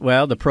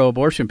well, the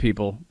pro-abortion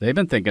people, they've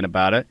been thinking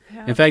about it.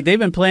 Yeah. In fact, they've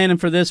been planning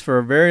for this for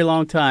a very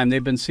long time.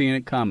 They've been seeing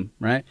it come,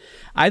 right?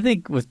 I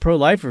think with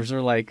pro-lifers,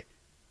 they're like,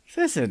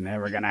 this is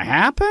never going to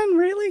happen?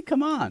 Really?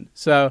 Come on.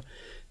 So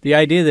the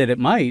idea that it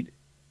might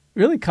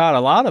really caught a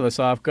lot of us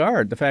off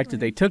guard. The fact that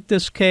they took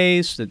this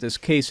case, that this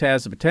case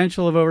has the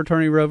potential of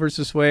overturning Roe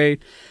versus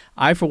Wade.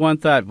 I, for one,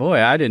 thought,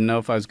 boy, I didn't know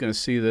if I was going to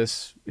see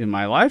this in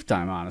my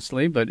lifetime,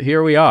 honestly, but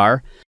here we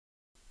are.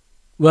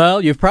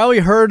 Well, you've probably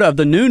heard of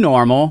the new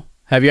normal.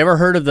 Have you ever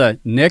heard of the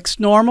next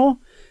normal?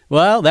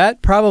 Well,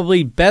 that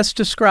probably best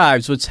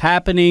describes what's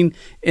happening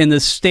in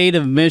the state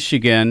of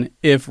Michigan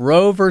if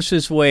Roe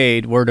versus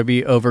Wade were to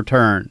be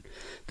overturned.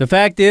 The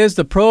fact is,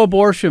 the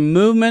pro-abortion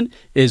movement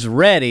is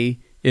ready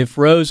if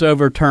Roe's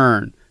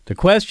overturned. The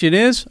question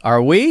is,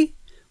 are we?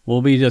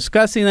 We'll be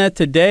discussing that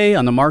today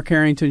on the Mark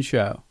Harrington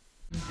Show.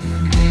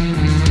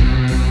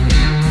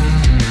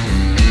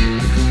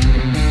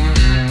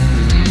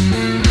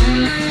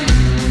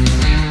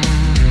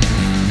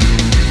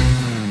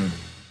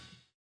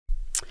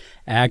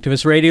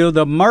 Activist Radio,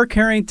 the Mark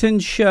Harrington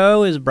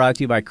Show is brought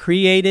to you by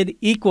Created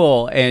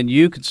Equal, and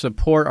you can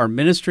support our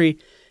ministry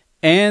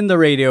and the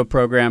radio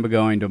program by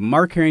going to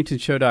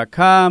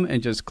markharringtonshow.com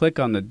and just click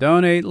on the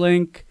donate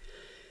link.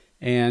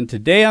 And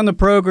today on the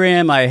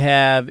program, I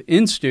have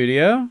in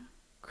studio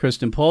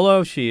Christen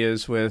Pollo. She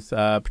is with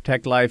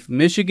Protect Life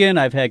Michigan.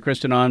 I've had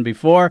Christen on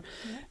before.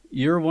 Yeah.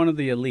 You're one of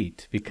the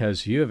elite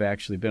because you have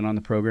actually been on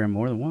the program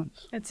more than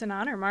once. It's an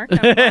honor, Mark. I'm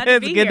glad to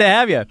it's be good here. to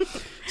have you.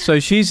 So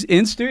she's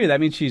in studio. That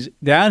means she's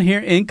down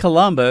here in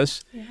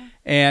Columbus. Yeah.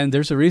 And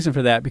there's a reason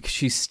for that, because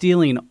she's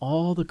stealing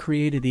all the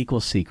Created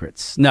Equal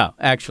secrets. No,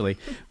 actually,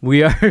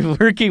 we are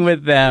working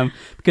with them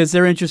because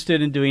they're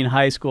interested in doing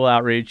high school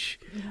outreach.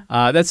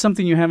 That's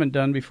something you haven't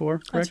done before,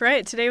 correct? That's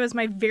right. Today was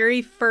my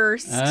very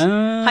first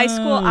high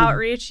school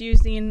outreach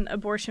using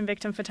abortion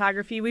victim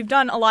photography. We've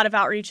done a lot of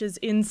outreaches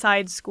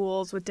inside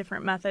schools with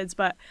different methods,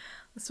 but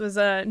this was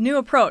a new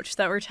approach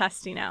that we're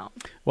testing out.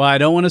 Well, I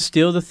don't want to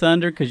steal the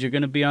thunder because you're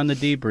going to be on the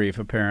Debrief,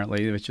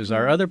 apparently, which is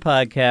our other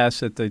podcast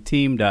that the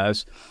team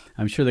does.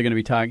 I'm sure they're going to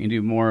be talking to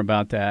you more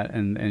about that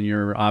and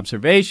your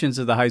observations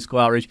of the high school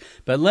outreach.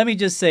 But let me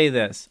just say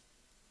this.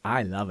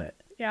 I love it.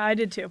 Yeah, I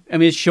did too. I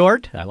mean, it's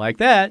short. I like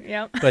that.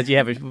 Yep. But you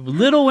have a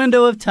little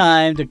window of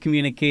time to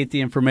communicate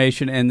the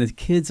information, and the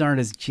kids aren't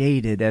as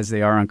jaded as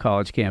they are on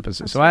college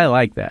campuses. So I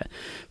like that.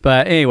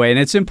 But anyway, and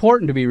it's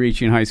important to be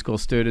reaching high school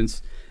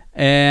students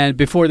and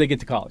before they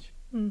get to college.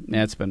 Mm-hmm.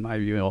 That's been my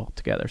view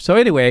altogether. So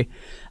anyway,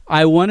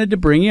 I wanted to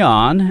bring you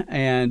on,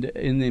 and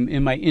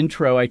in my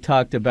intro, I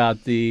talked about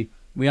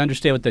we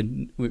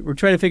understand we're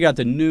trying to figure out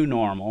the new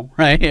normal,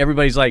 right?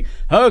 Everybody's like,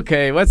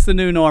 okay, what's the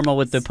new normal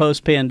with the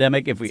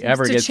post-pandemic if we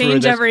ever get through this?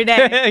 Change every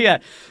day. Yeah.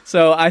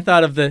 So I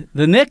thought of the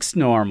next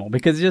normal,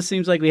 because it just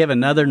seems like we have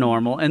another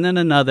normal and then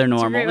another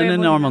normal and a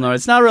normal.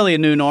 It's not really a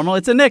new normal.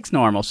 It's a next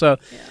normal. So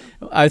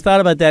I thought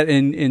about that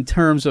in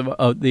terms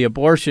of the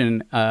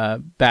abortion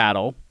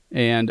battle.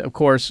 And, of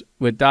course,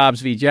 with Dobbs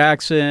v.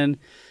 Jackson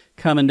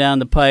coming down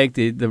the pike,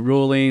 the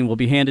ruling will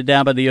be handed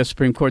down by the U.S.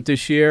 Supreme Court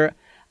this year.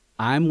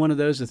 I'm one of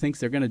those that thinks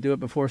they're going to do it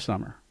before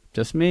summer.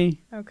 Just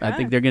me. Okay. I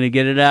think they're going to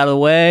get it out of the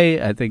way.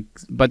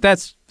 But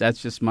that's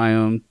just my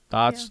own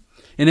thoughts.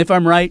 Yeah. And if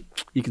I'm right,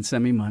 you can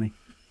send me money.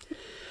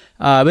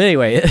 But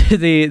anyway,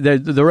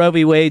 the Roe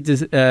v. Wade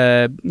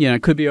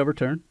could be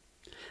overturned.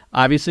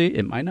 Obviously,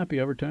 it might not be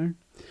overturned,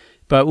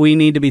 but we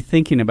need to be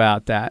thinking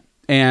about that.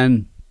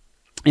 And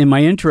in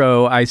my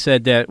intro, I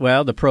said that,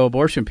 well, the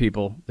pro-abortion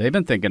people, they've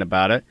been thinking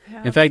about it.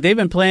 Yeah. In fact, they've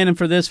been planning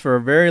for this for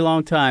a very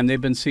long time.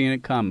 They've been seeing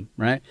it come,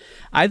 right?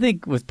 I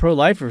think with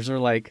pro-lifers, they're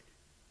like,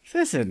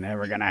 this is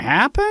never going to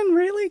happen?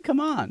 Really? Come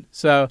on.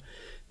 So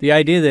the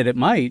idea that it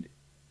might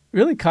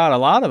really caught a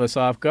lot of us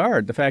off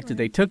guard. The fact that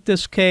they took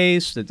this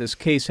case, that this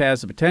case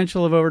has the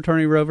potential of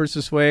overturning Roe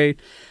versus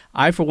Wade.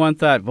 I, for one,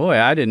 thought, boy,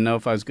 I didn't know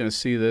if I was going to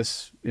see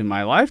this in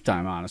my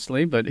lifetime,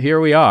 honestly, but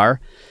here we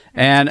are.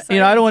 And,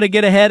 I don't want to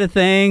get ahead of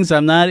things.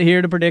 I'm not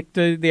here to predict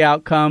the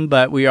outcome,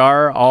 but we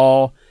are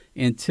all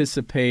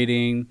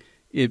anticipating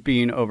it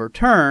being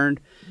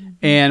overturned. Mm-hmm.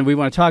 And we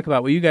want to talk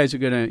about what you guys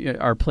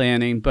are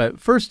planning. But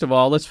first of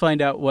all, let's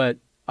find out what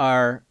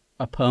our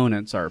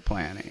opponents are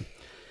planning.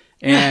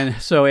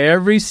 And so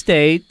every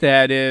state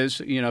that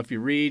is, if you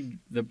read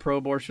the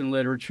pro-abortion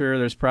literature,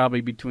 there's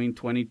probably between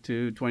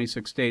 22,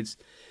 26 states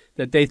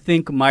that they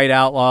think might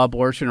outlaw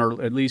abortion,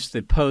 or at least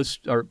the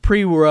post or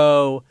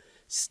pre-Roe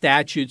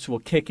statutes will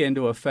kick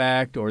into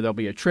effect, or there'll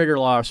be a trigger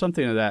law or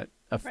something of that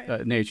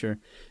nature.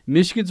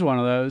 Michigan's one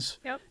of those.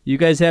 Yep. You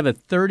guys have a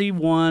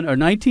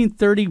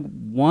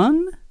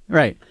 1931?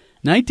 Right.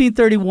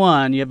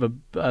 1931, you have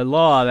a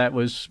law that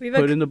was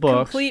put in the books. We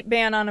have a complete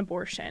ban on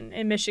abortion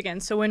in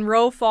Michigan. So when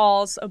Roe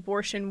falls,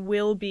 abortion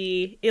will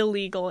be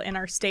illegal in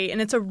our state.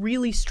 And it's a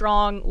really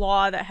strong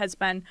law that has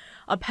been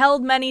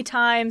upheld many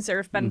times. There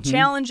have been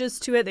challenges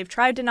to it. They've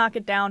tried to knock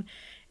it down.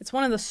 It's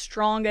one of the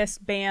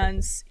strongest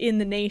bans in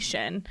the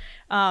nation.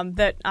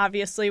 That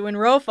obviously, when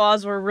Roe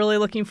falls, we're really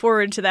looking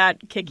forward to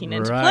that kicking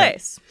into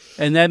place.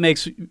 And that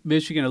makes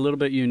Michigan a little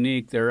bit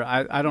unique.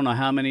 I don't know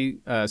how many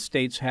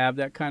states have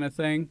that kind of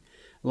thing.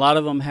 A lot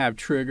of them have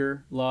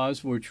trigger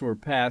laws, which were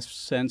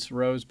passed since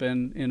Roe's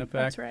been in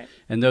effect. That's right.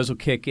 And those will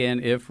kick in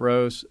if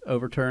Roe's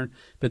overturned.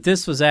 But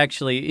this was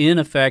actually in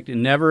effect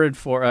and never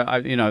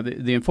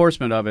the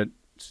enforcement of it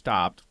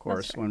stopped, of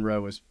course, when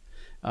Roe was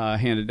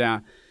handed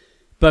down.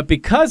 But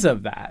because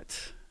of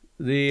that,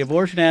 the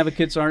abortion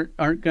advocates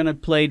aren't going to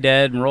play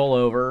dead and roll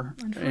over.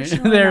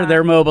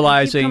 They're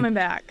mobilizing. They keep coming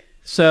back.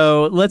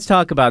 So let's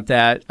talk about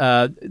that.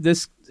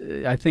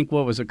 I think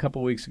what was a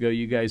couple weeks ago,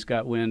 you guys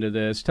got wind of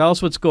this. Tell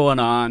us what's going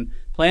on.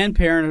 Planned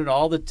Parenthood,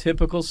 all the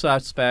typical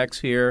suspects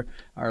here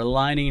are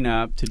lining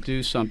up to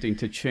do something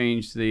to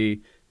change that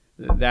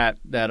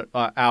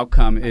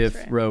outcome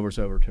if Roe was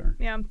overturned.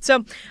 Yeah.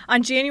 So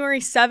on January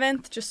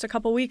 7th, just a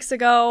couple weeks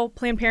ago,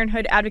 Planned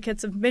Parenthood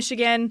Advocates of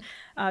Michigan,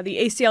 the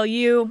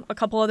ACLU, a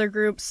couple other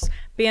groups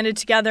banded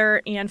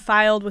together and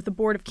filed with the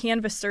Board of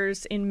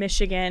Canvassers in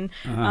Michigan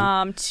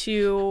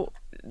to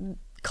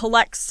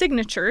collect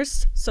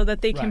signatures so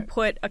that they can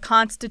put a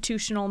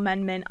constitutional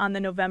amendment on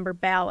the November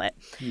ballot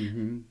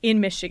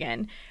in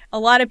Michigan. A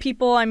lot of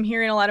people, I'm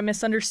hearing a lot of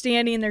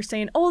misunderstanding. They're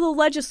saying, the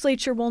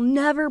legislature will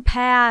never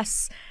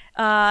pass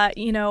a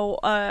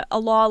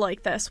law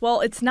like this. Well,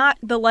 it's not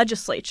the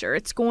legislature.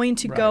 It's going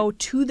to go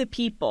to the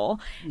people,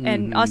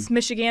 and us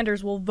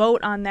Michiganders will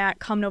vote on that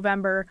come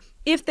November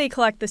if they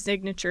collect the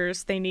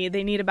signatures they need.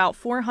 They need about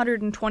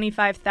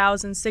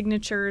 425,000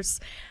 signatures.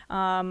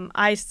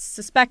 I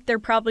suspect they're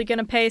probably going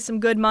to pay some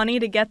good money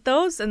to get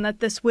those, and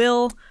that this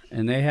will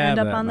end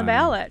up on the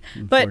ballot.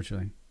 But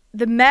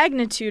the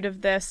magnitude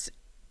of this,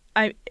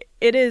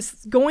 it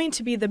is going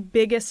to be the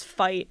biggest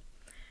fight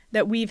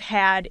that we've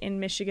had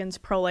in Michigan's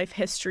pro-life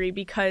history,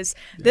 because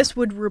this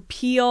would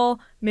repeal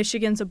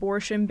Michigan's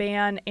abortion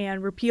ban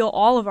and repeal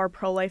all of our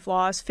pro-life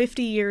laws,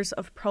 50 years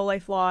of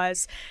pro-life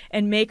laws,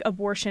 and make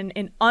abortion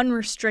an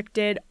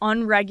unrestricted,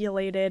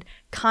 unregulated,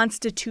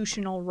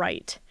 constitutional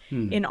right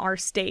in our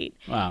state.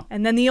 Wow.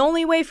 And then the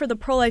only way for the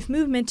pro-life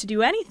movement to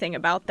do anything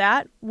about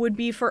that would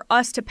be for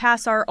us to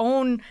pass our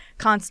own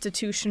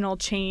constitutional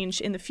change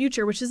in the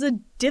future, which is a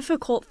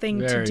difficult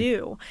thing to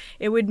do.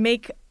 It would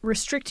make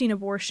restricting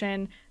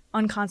abortion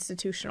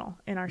unconstitutional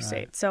in our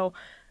state. So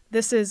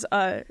this is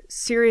a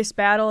serious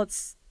battle.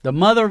 It's the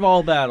mother of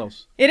all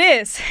battles. It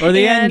is. Or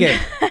the end game.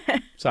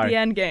 Sorry. The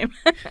end game.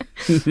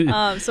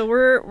 So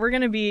we're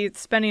going to be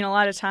spending a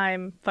lot of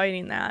time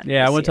fighting that.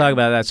 Yeah, I want to talk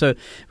about that. So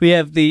we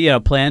have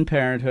the Planned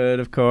Parenthood,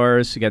 of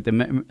course. You got the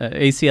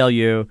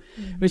ACLU,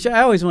 which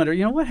I always wonder,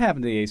 what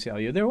happened to the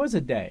ACLU? There was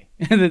a day.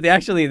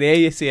 Actually,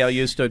 the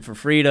ACLU stood for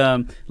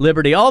freedom,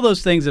 liberty, all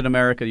those things that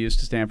America used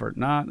to stand for.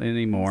 Not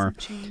anymore.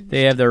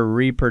 They have their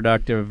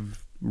reproductive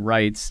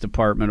rights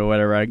department or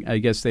whatever. I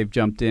guess they've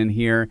jumped in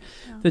here.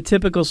 Yeah. The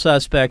typical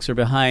suspects are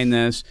behind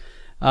this.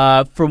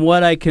 From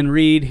what I can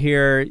read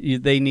here,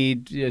 they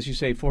need, as you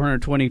say,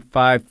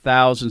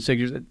 425,000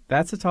 signatures.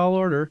 That's a tall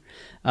order.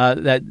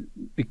 That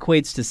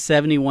equates to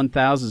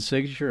 71,000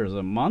 signatures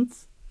a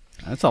month.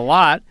 That's a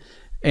lot.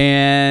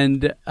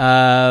 And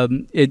by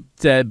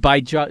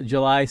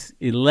July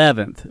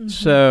 11th.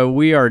 So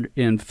we are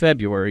in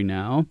February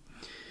now.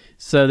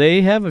 So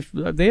they have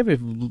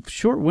a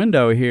short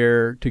window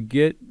here to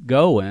get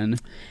going.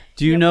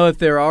 Do you know if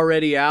they're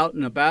already out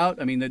and about?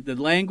 I mean, the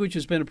language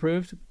has been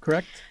approved,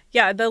 correct?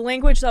 Yeah, the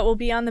language that will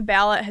be on the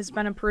ballot has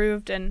been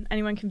approved, and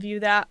anyone can view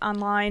that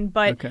online.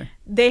 But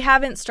they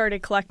haven't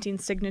started collecting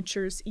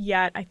signatures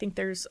yet. I think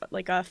there's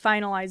like a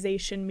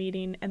finalization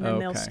meeting, and then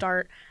they'll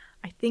start.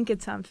 I think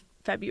it's on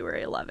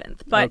February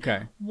 11th.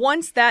 But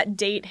once that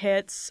date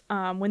hits,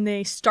 when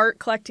they start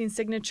collecting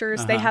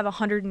signatures, they have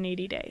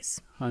 180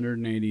 days.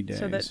 180 days.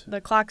 So that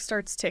the clock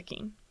starts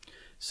ticking.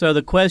 So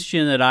the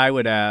question that I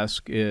would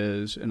ask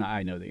is, and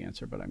I know the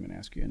answer, but I'm going to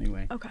ask you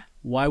anyway. Okay.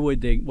 Why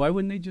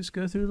wouldn't they just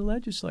go through the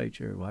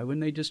legislature? Why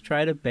wouldn't they just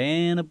try to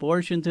ban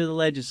abortion through the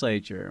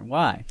legislature?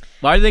 Why?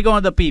 Why are they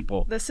going to the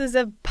people? This is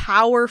a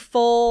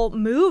powerful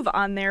move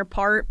on their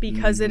part,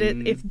 because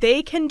if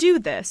they can do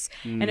this,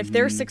 and if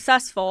they're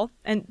successful,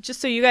 and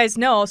just so you guys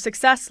know,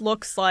 success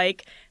looks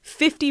like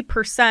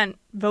 50%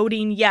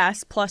 voting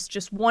yes plus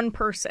just one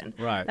person.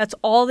 Right. That's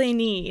all they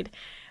need.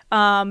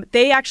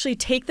 They actually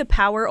take the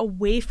power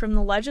away from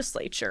the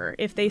legislature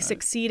if they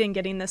succeed in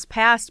getting this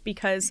passed,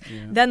 because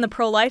then the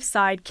pro-life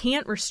side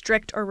can't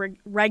restrict or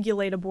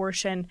regulate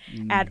abortion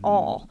at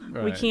all.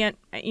 Right. We can't,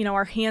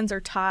 our hands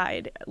are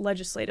tied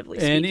legislatively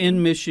speaking. And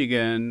in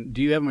Michigan,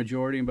 do you have a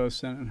majority in both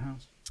Senate and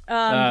House?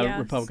 Yes,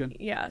 Republican?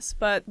 Yes,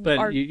 but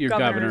your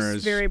governor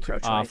is very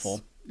pro-choice.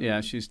 Awful.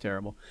 Yeah, she's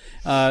terrible.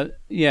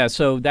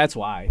 So that's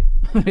why.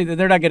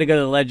 They're not going to go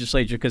to the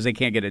legislature because they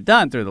can't get it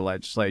done through the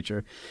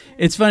legislature.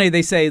 It's funny.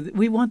 They say,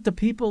 we want the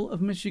people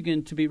of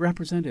Michigan to be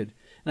represented.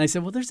 And I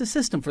said, well, there's a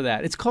system for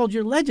that. It's called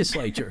your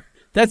legislature.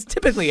 That's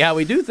typically how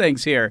we do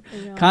things here.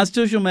 Yeah.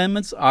 Constitutional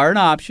amendments are an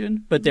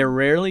option, but they're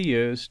rarely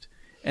used.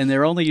 And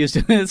they're only used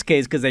in this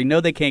case because they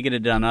know they can't get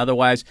it done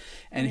otherwise.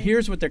 And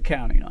here's what they're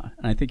counting on.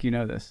 And I think you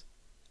know this.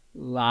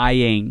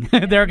 Lying.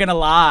 They're going to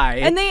lie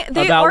and they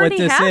about already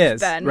what this have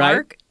is, been, right?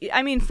 Mark.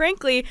 I mean,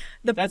 frankly,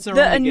 the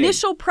game.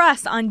 initial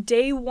press on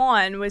day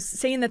one was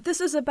saying that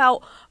this is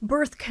about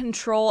birth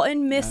control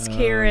and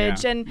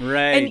miscarriage, and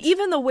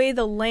even the way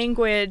the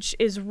language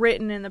is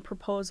written in the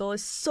proposal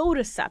is so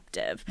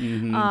deceptive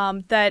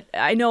that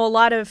I know a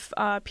lot of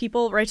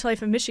people. Right to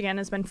Life in Michigan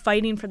has been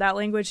fighting for that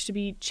language to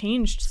be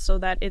changed so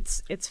that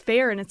it's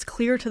fair and it's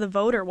clear to the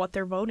voter what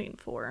they're voting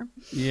for.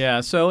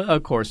 Yeah. So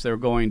of course they're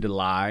going to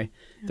lie.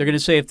 They're going to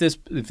say if this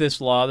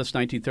law, this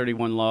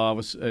 1931 law,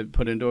 was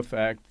put into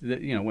effect, that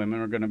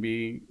women are going to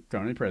be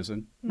thrown in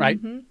prison, right?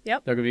 Mm-hmm.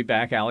 Yep. They're going to be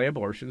back alley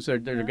abortions. They're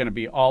going to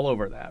be all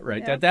over that,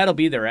 right? Yep. That'll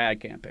be their ad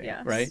campaign,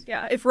 yes. right?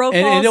 Yeah. If Roe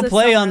falls, and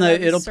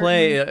it'll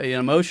play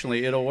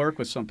emotionally. It'll work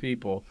with some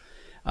people.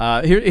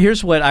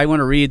 Here's what I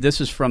want to read.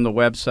 This is from the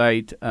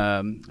website.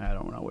 I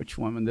don't know which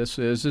woman this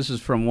is. This is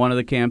from one of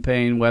the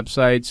campaign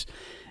websites.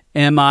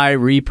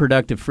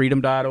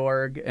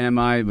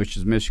 MIReproductivefreedom.org, which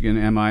is Michigan,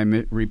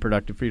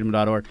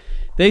 MIReproductivefreedom.org.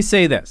 They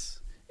say this.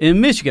 In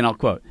Michigan, I'll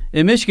quote,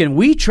 in Michigan,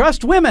 we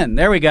trust women.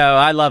 There we go.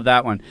 I love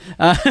that one.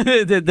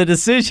 The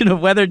decision of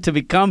whether to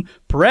become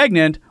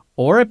pregnant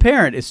or a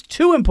parent is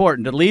too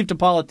important to leave to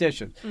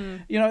politicians.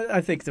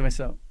 I think to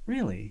myself,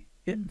 really?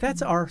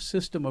 That's our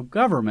system of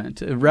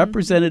government, a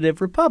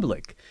representative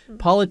republic.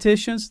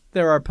 Politicians,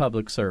 they're our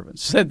public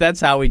servants. That's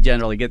how we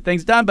generally get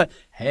things done. But,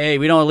 hey,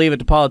 we don't leave it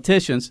to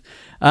politicians.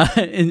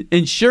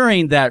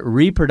 Ensuring that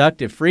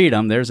reproductive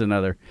freedom, there's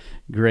another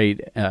great,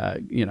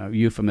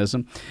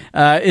 euphemism,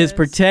 is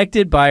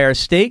protected by our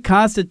state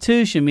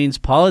constitution means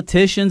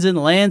politicians in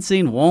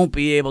Lansing won't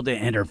be able to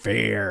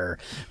interfere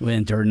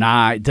and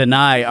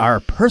deny our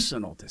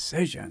personal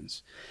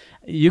decisions.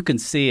 You can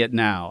see it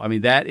now. I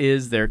mean, that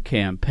is their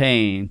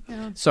campaign.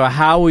 Yeah. So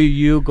how are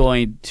you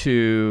going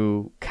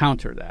to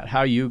counter that?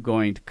 How are you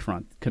going to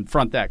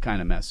confront that kind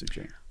of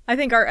messaging? I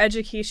think our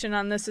education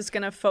on this is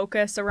going to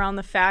focus around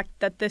the fact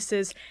that this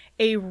is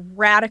a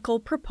radical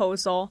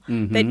proposal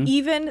that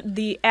even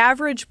the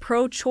average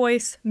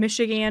pro-choice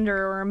Michigander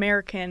or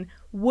American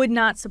would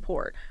not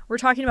support. We're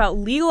talking about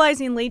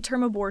legalizing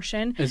late-term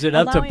abortion. Is it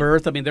up to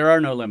birth? I mean, there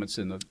are no limits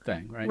in the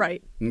thing, right?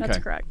 Right. Okay. That's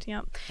correct.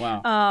 Yeah.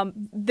 Wow.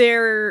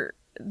 There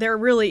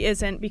really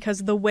isn't, because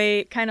the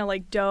way, kind of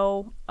like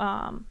Doe,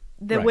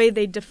 way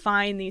they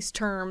define these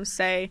terms,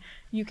 say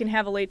you can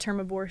have a late-term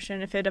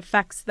abortion if it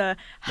affects the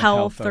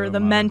health or the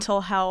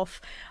mental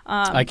health.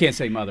 I can't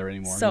say mother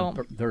anymore. So,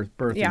 they're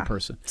birthing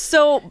person.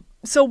 So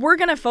we're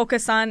going to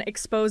focus on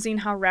exposing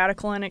how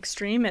radical and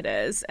extreme it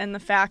is, and the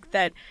fact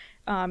that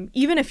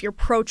even if you're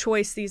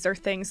pro-choice, these are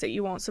things that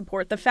you won't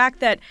support. The fact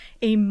that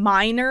a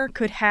minor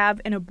could have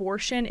an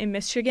abortion in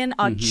Michigan,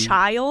 a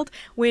child,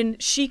 when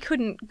she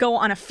couldn't go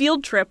on a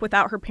field trip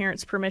without her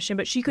parents' permission,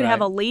 but she could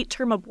have a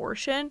late-term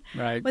abortion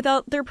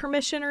without their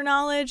permission or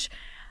knowledge.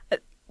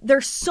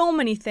 There's so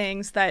many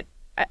things that,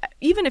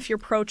 even if you're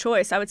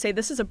pro-choice, I would say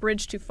this is a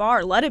bridge too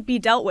far. Let it be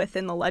dealt with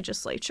in the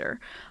legislature.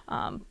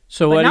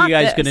 So what are you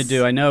guys going to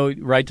do? I know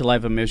Right to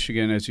Life in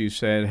Michigan, as you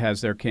said,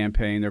 has their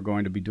campaign. They're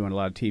going to be doing a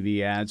lot of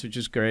TV ads, which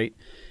is great.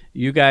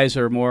 You guys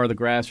are more of the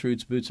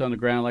grassroots, boots on the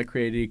ground, like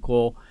Created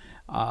Equal.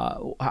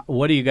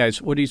 What do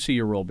you see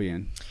your role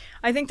being?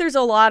 I think there's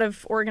a lot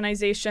of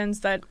organizations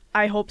that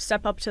I hope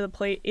step up to the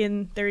plate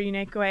in their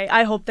unique way.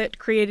 I hope that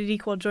Created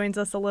Equal joins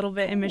us a little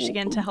bit in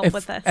Michigan to help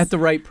with this. At the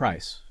right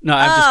price. No,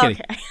 I'm just kidding.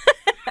 Okay.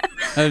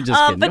 I'm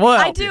just kidding. But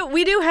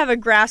we do have a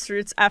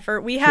grassroots effort.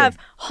 We have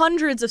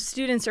hundreds of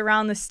students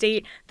around the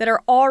state that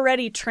are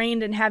already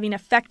trained in having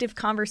effective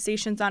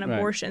conversations on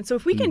abortion. So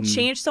if we can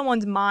change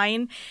someone's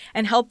mind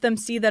and help them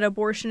see that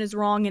abortion is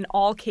wrong in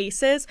all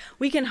cases,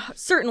 we can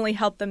certainly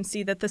help them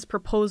see that this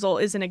proposal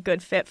isn't a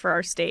good fit for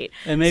our state.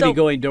 And maybe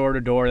going door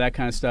to door, that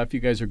kind of stuff. You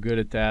guys are good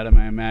at that. I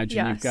mean, I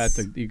imagine you've got.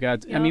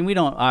 Yep. I mean, we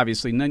don't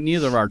obviously.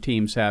 Neither of our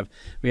teams have.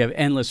 We have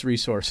endless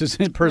resources,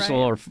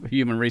 personal or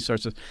human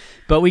resources,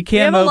 but we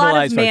can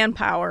mobilize.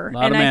 Manpower,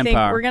 and I think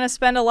we're going to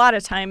spend a lot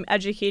of time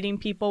educating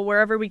people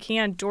wherever we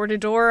can, door to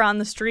door, on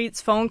the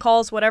streets, phone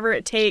calls, whatever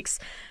it takes,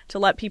 to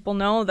let people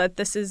know that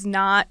this is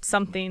not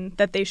something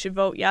that they should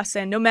vote yes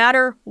in, no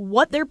matter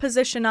what their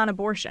position on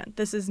abortion.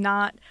 This is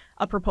not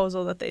a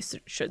proposal that they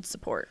should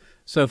support.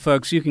 So,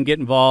 folks, you can get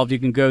involved. You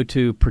can go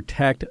to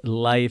Protect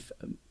Life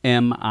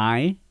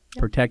MI,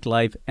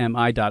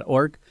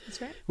 protectlifemi.org.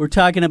 That's right. We're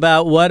talking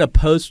about what a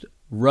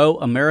post-Roe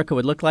America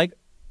would look like,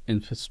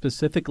 and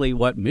specifically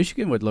what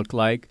Michigan would look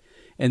like.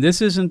 And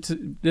this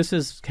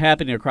is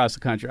happening across the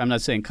country. I'm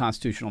not saying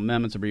constitutional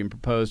amendments are being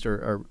proposed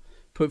or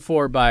put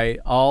forward by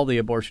all the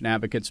abortion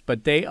advocates,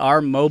 but they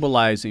are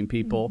mobilizing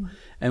people,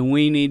 and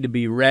we need to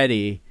be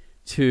ready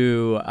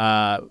to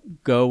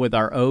go with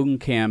our own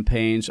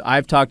campaigns.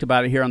 I've talked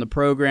about it here on the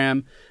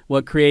program,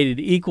 what Created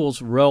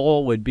Equal's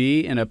role would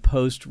be in a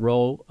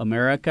post-Roe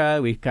America.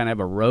 We kind of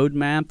have a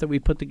roadmap that we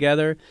put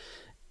together.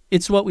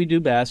 It's what we do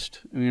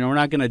best. I mean, we're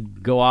not going to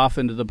go off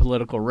into the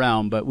political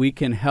realm, but we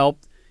can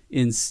help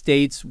in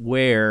states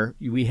where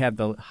we have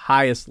the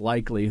highest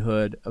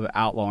likelihood of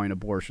outlawing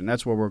abortion.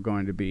 That's where we're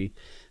going to be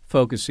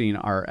focusing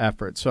our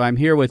efforts. So I'm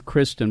here with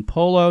Christen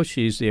Pollo.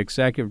 She's the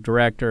executive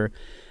director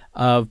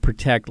of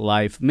Protect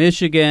Life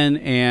Michigan,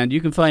 and you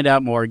can find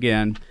out more,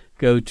 again,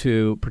 go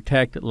to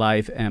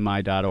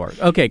protectlifemi.org.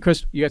 Okay,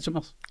 Chris, you got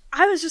something else?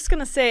 I was just going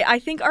to say, I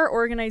think our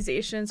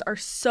organizations are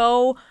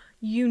so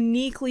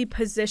uniquely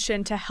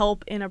positioned to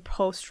help in a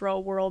post-Roe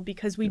world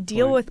because we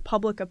deal with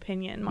public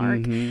opinion,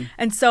 Mark.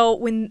 And so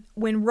when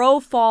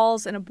Roe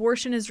falls and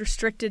abortion is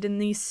restricted in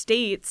these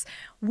states,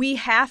 we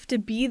have to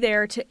be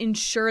there to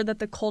ensure that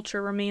the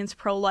culture remains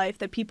pro-life,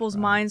 that people's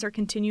minds are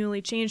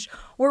continually changed,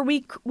 or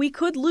we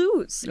could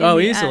lose.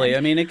 Easily.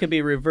 I mean, it could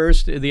be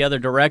reversed the other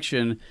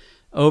direction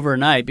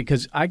overnight,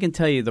 because I can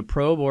tell you the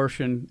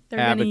pro-abortion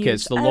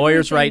advocates, the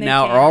lawyers right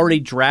now are already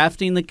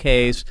drafting the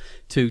case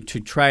to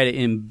try to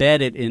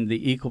embed it in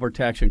the Equal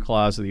Protection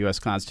Clause of the U.S.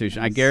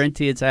 Constitution. Yes. I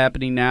guarantee it's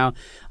happening now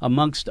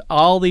amongst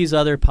all these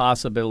other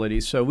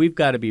possibilities. So we've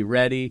got to be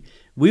ready.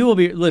 We will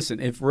be, listen,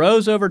 if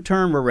Roe's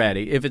overturned, we're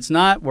ready. If it's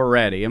not, we're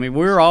ready. I mean,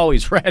 we're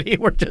always ready.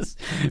 We're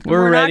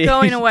ready.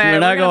 Not going away. We're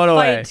not going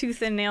away. Fight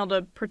tooth and nail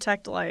to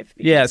protect life.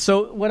 Yeah,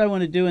 so what I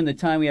want to do in the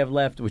time we have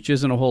left, which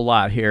isn't a whole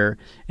lot here,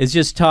 is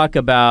just talk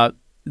about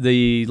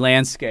the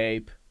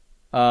landscape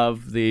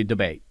of the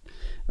debate.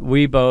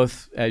 We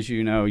both, as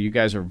you know, you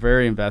guys are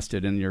very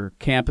invested in your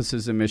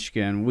campuses in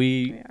Michigan.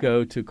 We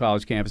go to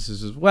college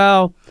campuses as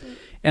well.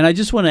 And I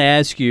just want to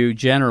ask you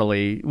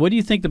generally, what do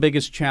you think the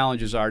biggest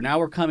challenges are? Now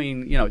we're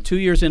coming, 2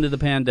 years into the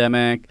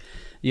pandemic.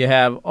 You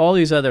have all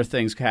these other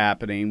things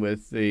happening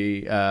with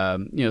the,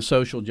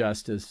 social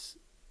justice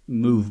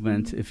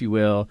movement, if you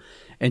will,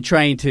 and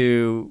trying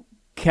to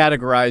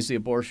categorize the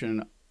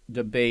abortion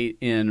debate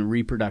in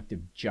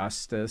reproductive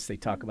justice. They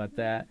talk about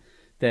that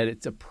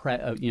it's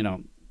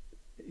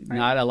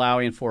not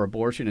allowing for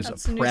abortion is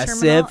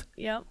oppressive.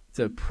 Yep. It's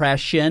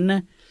oppression.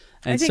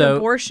 And I think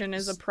abortion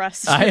is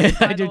oppressive.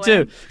 I do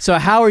too. So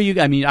how are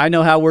you? I mean, I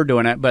know how we're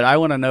doing it, but I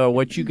want to know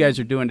what you guys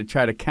are doing to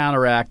try to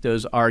counteract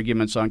those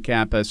arguments on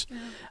campus.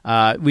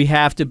 We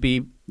have to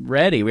be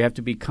ready. We have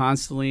to be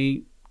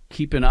constantly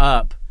keeping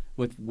up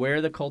with where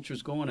the culture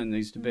is going in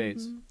these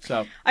debates.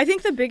 So I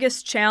think the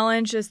biggest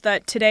challenge is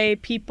that today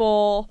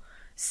people,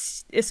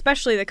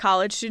 especially the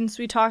college students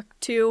we talk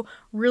to,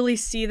 really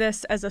see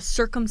this as a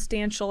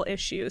circumstantial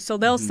issue. So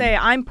they'll say,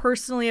 I'm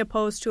personally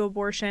opposed to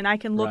abortion. I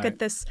can look at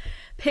this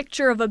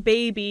picture of a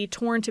baby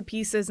torn to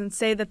pieces and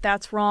say that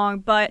that's wrong.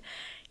 But,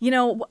 we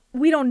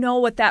don't know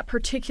what that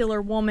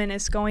particular woman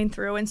is going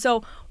through. And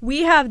so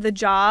we have the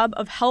job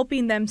of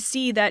helping them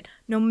see that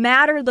no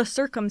matter the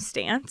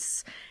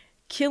circumstance,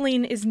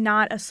 killing is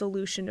not a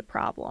solution to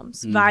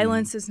problems.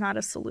 Violence is not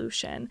a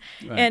solution.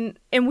 And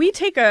we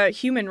take a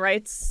human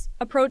rights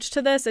approach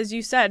to this. As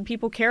you said,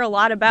 people care a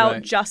lot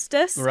about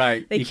justice. They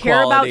Equality.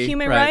 Care about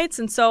human rights.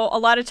 And so a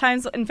lot of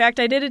times, in fact,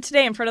 I did it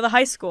today in front of the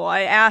high school.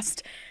 I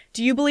asked,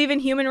 do you believe in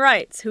human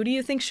rights? Who do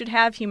you think should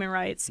have human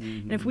rights?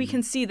 And if we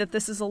can see that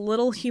this is a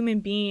little human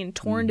being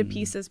torn to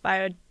pieces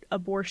by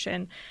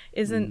abortion,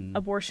 isn't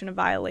abortion a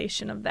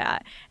violation of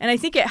that? And I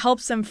think it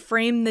helps them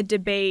frame the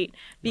debate,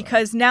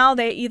 because now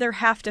they either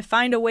have to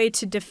find a way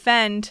to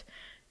defend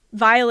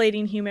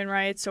violating human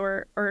rights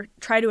or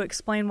try to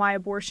explain why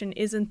abortion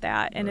isn't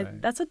that.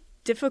 And that's a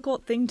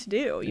difficult thing to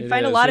do. You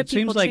find a lot of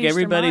people seems like change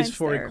everybody's their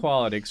for minds there.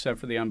 equality except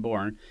for the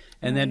unborn.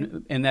 And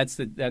that's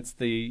the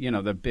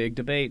the big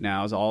debate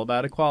now is all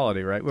about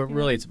equality, right? Well,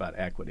 really it's about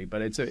equity,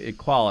 but it's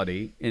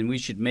equality, and we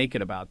should make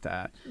it about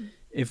that.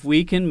 If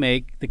we can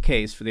make the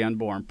case for the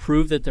unborn,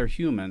 prove that they're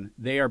human,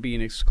 they are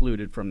being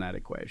excluded from that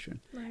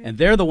equation. And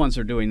they're the ones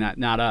who are doing that,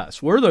 not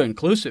us. We're the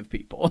inclusive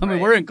people. I mean,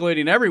 we're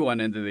including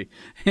everyone into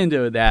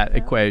that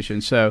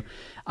equation. So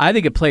I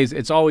think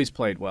it's always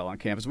played well on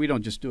campus. We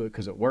don't just do it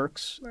because it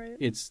works.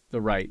 It's the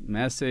right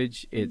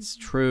message. It's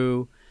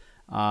true.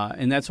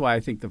 And that's why I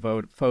think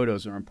the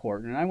photos are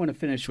important. And I want to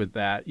finish with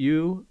that.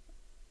 You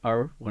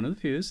are one of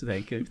the few.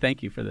 Thank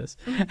you for this.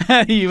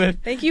 Thank you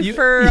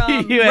for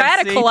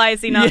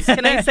radicalizing us.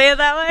 Can I say it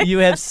that way? You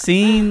have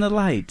seen the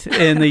light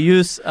in the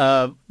use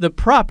of the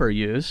proper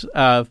use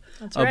of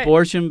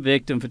abortion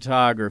victim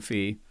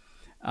photography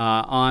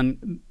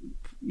in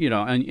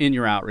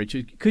your outreach.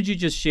 Could you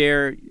just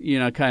share,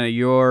 kind of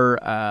your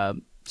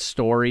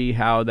story,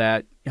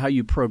 how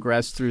you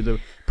progressed through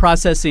the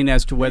processing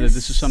as to whether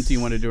this is something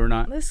you want to do or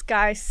not? This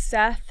guy,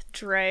 Seth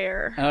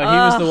Dreyer. Oh, he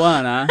was the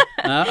one, huh?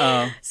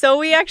 Uh-oh. So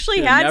we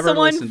actually had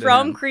someone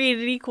from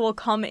Created Equal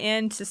come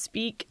in to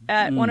speak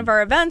at one of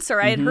our events,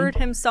 or I had heard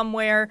him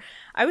somewhere.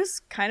 I was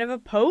kind of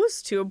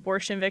opposed to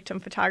abortion victim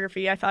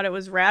photography. I thought it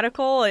was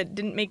radical. It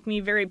didn't make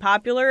me very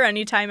popular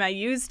anytime I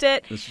used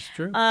it. This is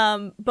true.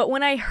 But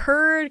when I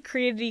heard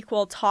Created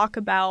Equal talk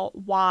about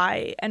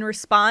why and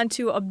respond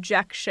to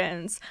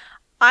objections,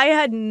 I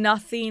had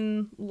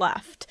nothing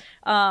left.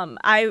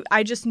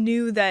 I just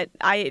knew that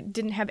I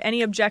didn't have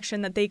any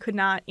objection that they could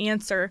not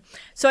answer.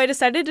 So I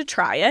decided to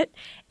try it,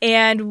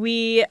 and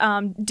we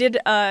did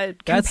a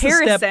comparison. That's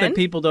the step that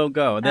people don't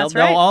go. That's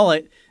they'll all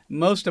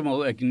most of them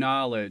will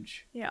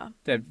acknowledge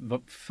that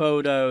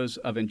photos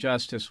of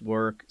injustice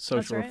work.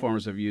 Social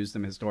reformers have used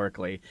them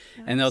historically.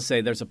 Yes. And they'll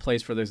say there's a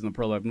place for this in the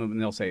pro-life movement.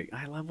 And they'll say,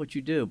 I love what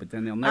you do, but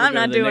then they'll never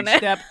go to the next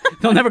step.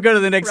 They'll never go to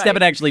the next step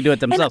and actually do it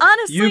themselves. And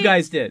honestly, you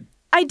guys did.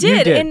 I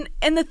did.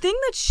 And the thing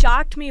that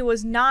shocked me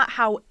was not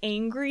how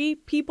angry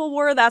people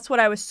were. That's what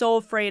I was so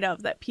afraid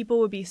of, that people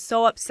would be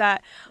so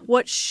upset.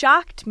 What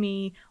shocked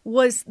me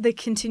was the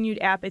continued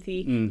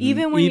apathy. Mm-hmm.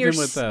 Even when you're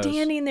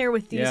standing there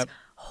with these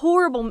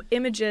horrible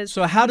images.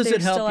 So how does it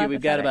help you?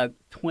 We've got about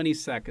 20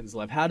 seconds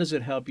left. How does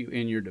it help you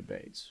in your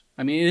debates?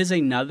 I mean, it is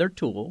another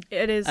tool.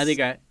 It is, I think,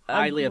 a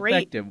highly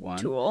effective one.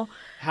 Tool.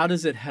 How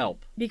does it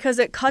help? Because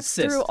it cuts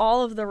through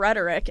all of the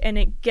rhetoric and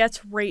it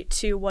gets right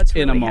to what's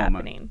really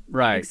happening.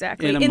 Right.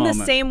 Exactly. In the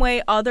same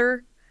way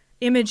other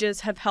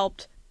images have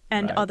helped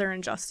end other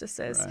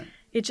injustices. Right.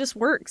 It just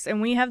works,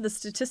 and we have the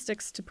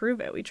statistics to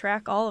prove it. We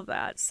track all of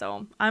that,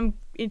 so I'm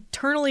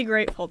eternally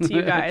grateful to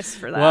you guys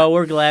for that. Well,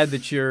 we're glad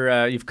that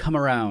you've come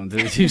around.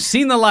 You've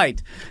seen the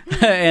light,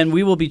 and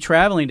we will be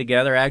traveling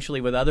together,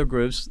 actually, with other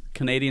groups,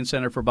 Canadian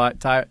Center for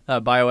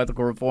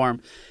Bioethical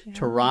Reform,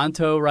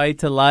 Toronto Right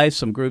to Life,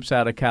 some groups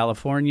out of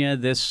California.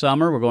 This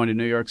summer, we're going to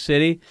New York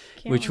City,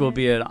 which will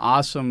be an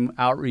awesome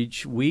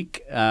outreach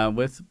week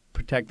with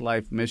Protect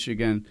Life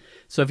Michigan.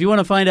 So if you want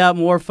to find out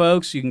more,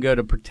 folks, you can go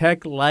to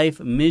Protect Life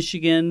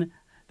Michigan.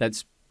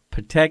 That's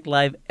Protect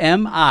Life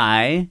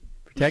MI,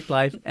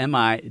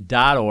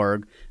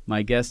 protectlifemi.org.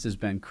 My guest has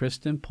been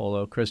Christen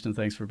Pollo. Christen,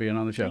 thanks for being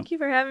on the show. Thank you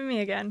for having me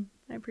again.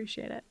 I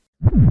appreciate it.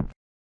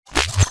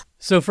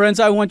 So, friends,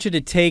 I want you to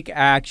take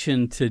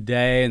action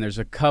today, and there's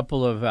a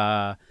couple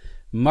of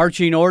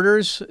marching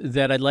orders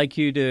that I'd like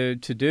you to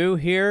do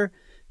here.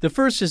 The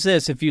first is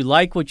this: if you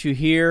like what you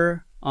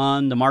hear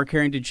on the Mark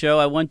Harrington Show,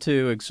 I want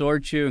to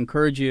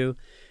encourage you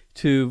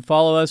to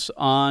follow us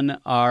on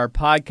our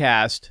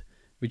podcast,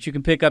 which you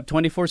can pick up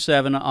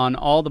 24/7 on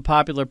all the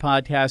popular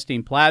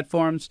podcasting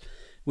platforms.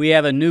 We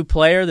have a new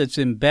player that's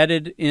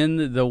embedded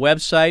in the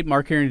website,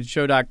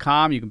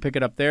 markharringtonshow.com. You can pick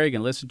it up there. You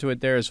can listen to it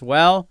there as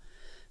well.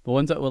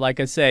 But like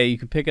I say, you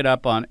can pick it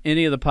up on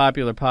any of the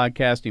popular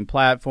podcasting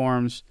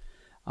platforms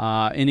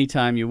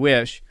anytime you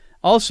wish.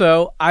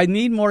 Also, I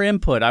need more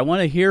input. I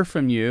want to hear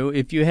from you.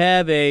 If you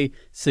have a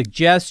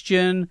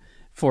suggestion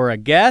for a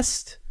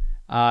guest,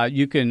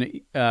 you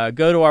can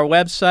go to our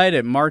website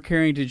at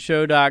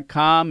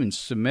markharringtonshow.com and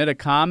submit a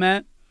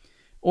comment.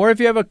 Or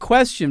if you have a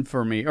question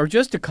for me or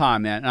just a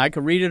comment, and I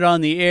can read it on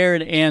the air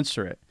and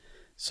answer it.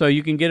 So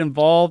you can get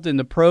involved in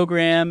the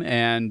program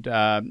and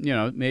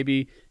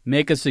maybe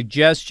make a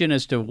suggestion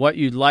as to what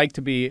you'd like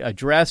to be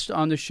addressed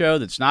on the show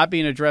that's not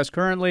being addressed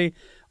currently,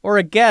 or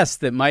a guest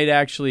that might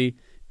actually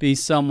be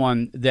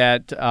someone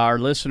that our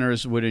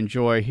listeners would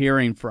enjoy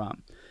hearing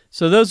from.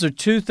 So those are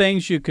two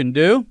things you can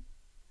do.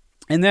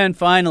 And then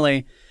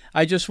finally,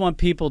 I just want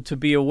people to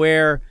be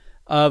aware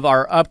of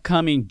our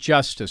upcoming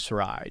Justice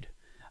Ride.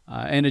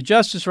 And a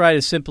Justice Ride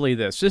is simply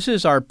this. This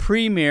is our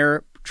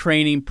premier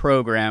training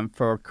program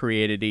for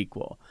Created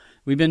Equal.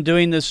 We've been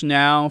doing this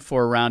now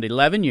for around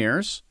 11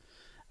 years.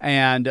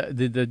 And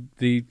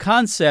the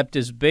concept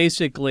is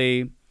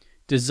basically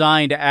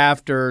designed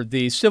after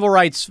the Civil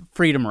Rights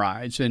Freedom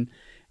Rides. And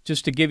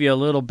just to give you a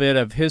little bit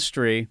of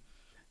history,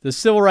 the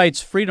Civil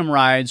Rights Freedom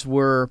Rides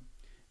were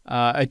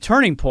a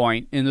turning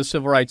point in the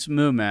Civil Rights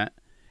Movement,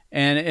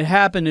 and it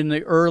happened in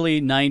the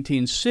early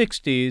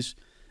 1960s,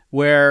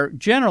 where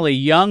generally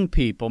young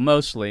people,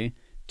 mostly,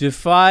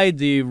 defied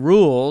the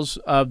rules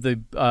of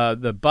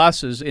the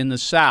buses in the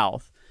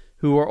South,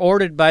 who were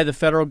ordered by the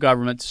federal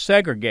government to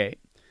segregate,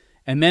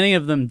 and many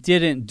of them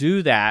didn't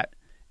do that,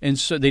 and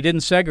so they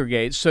didn't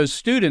segregate. So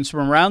students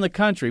from around the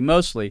country,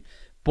 mostly,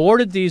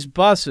 boarded these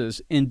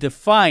buses in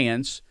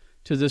defiance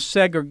to the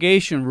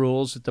segregation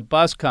rules that the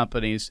bus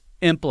companies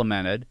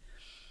implemented,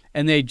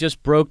 and they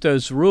just broke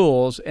those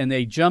rules, and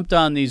they jumped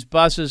on these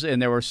buses,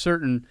 and there were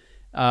certain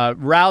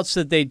routes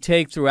that they'd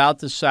take throughout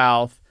the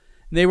South.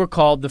 They were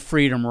called the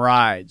Freedom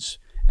Rides,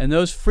 and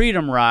those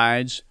Freedom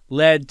Rides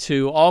led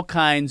to all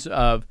kinds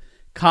of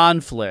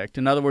conflict.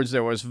 In other words,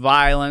 there was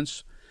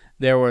violence,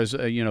 there was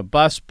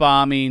bus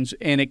bombings,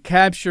 and it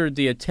captured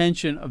the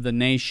attention of the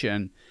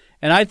nation,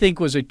 and I think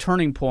was a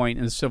turning point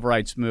in the Civil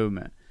Rights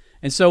Movement.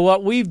 And so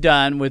what we've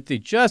done with the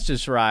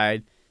Justice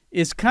Ride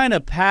is kind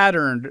of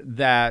patterned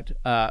that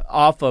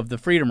off of the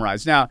Freedom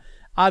Rides. Now,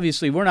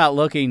 obviously, we're not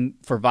looking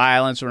for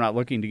violence. We're not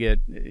looking to get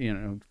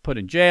put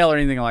in jail or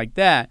anything like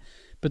that.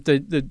 But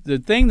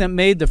the thing that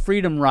made the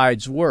Freedom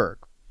Rides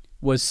work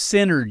was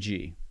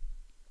synergy.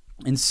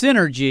 And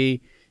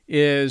synergy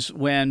is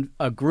when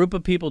a group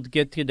of people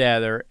get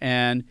together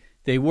and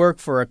they work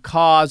for a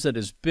cause that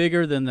is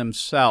bigger than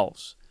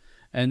themselves,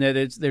 and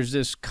that there's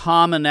this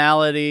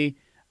commonality,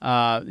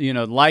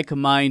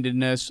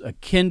 like-mindedness, a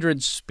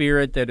kindred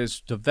spirit that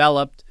is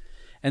developed.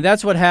 And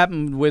that's what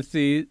happened with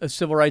the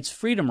Civil Rights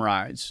Freedom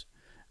Rides.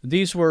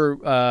 These were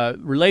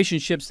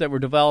relationships that were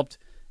developed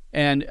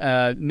and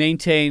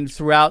maintained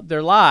throughout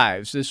their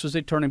lives. This was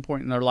a turning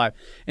point in their life.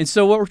 And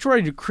so what we're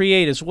trying to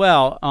create as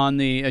well on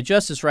the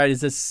Justice Ride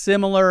is a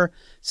similar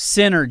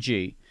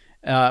synergy.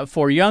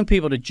 for young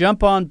people to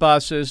jump on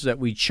buses that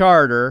we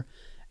charter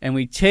and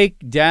we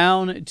take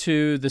down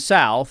to the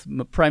South,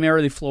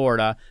 primarily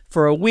Florida,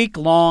 for a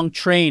week-long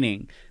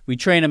training. We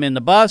train them in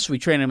the bus, we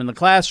train them in the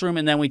classroom,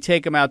 and then we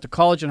take them out to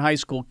college and high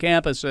school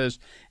campuses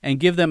and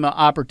give them an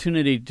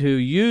opportunity to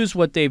use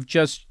what they've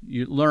just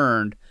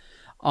learned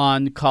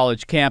on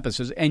college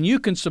campuses. And you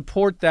can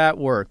support that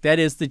work. That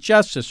is the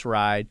Justice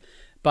Ride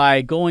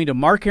by going to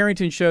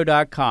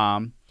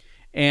markharringtonshow.com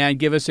and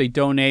give us a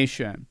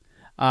donation.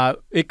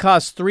 It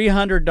costs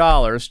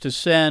 $300 to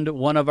send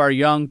one of our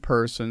young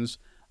persons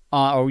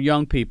or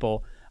young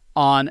people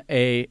on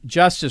a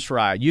Justice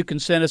Ride. You can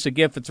send us a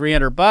gift for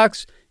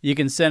 $300. You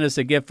can send us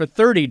a gift for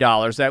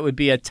 $30. That would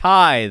be a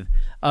tithe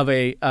of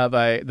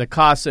the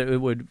cost that it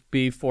would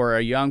be for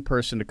a young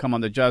person to come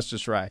on the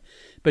Justice Ride.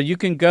 But you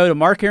can go to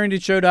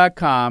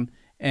markharringtonshow.com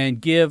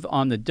and give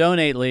on the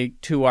donate link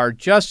to our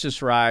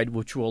Justice Ride,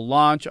 which will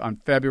launch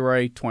on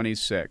February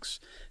 26th.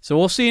 So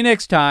we'll see you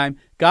next time.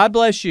 God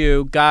bless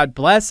you. God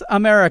bless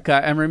America.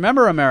 And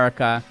remember,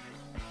 America,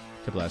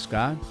 to bless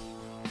God.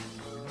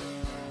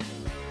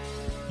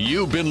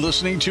 You've been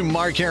listening to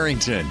Mark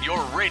Harrington,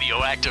 your radio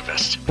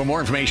activist. For more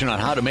information on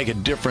how to make a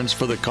difference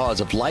for the cause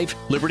of life,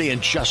 liberty,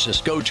 and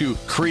justice, go to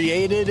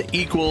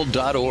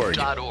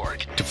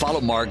createdequal.org. To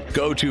follow Mark,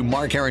 go to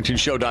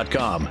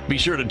markharringtonshow.com. Be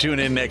sure to tune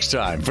in next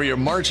time for your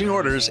marching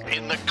orders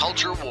in the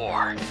culture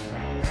war.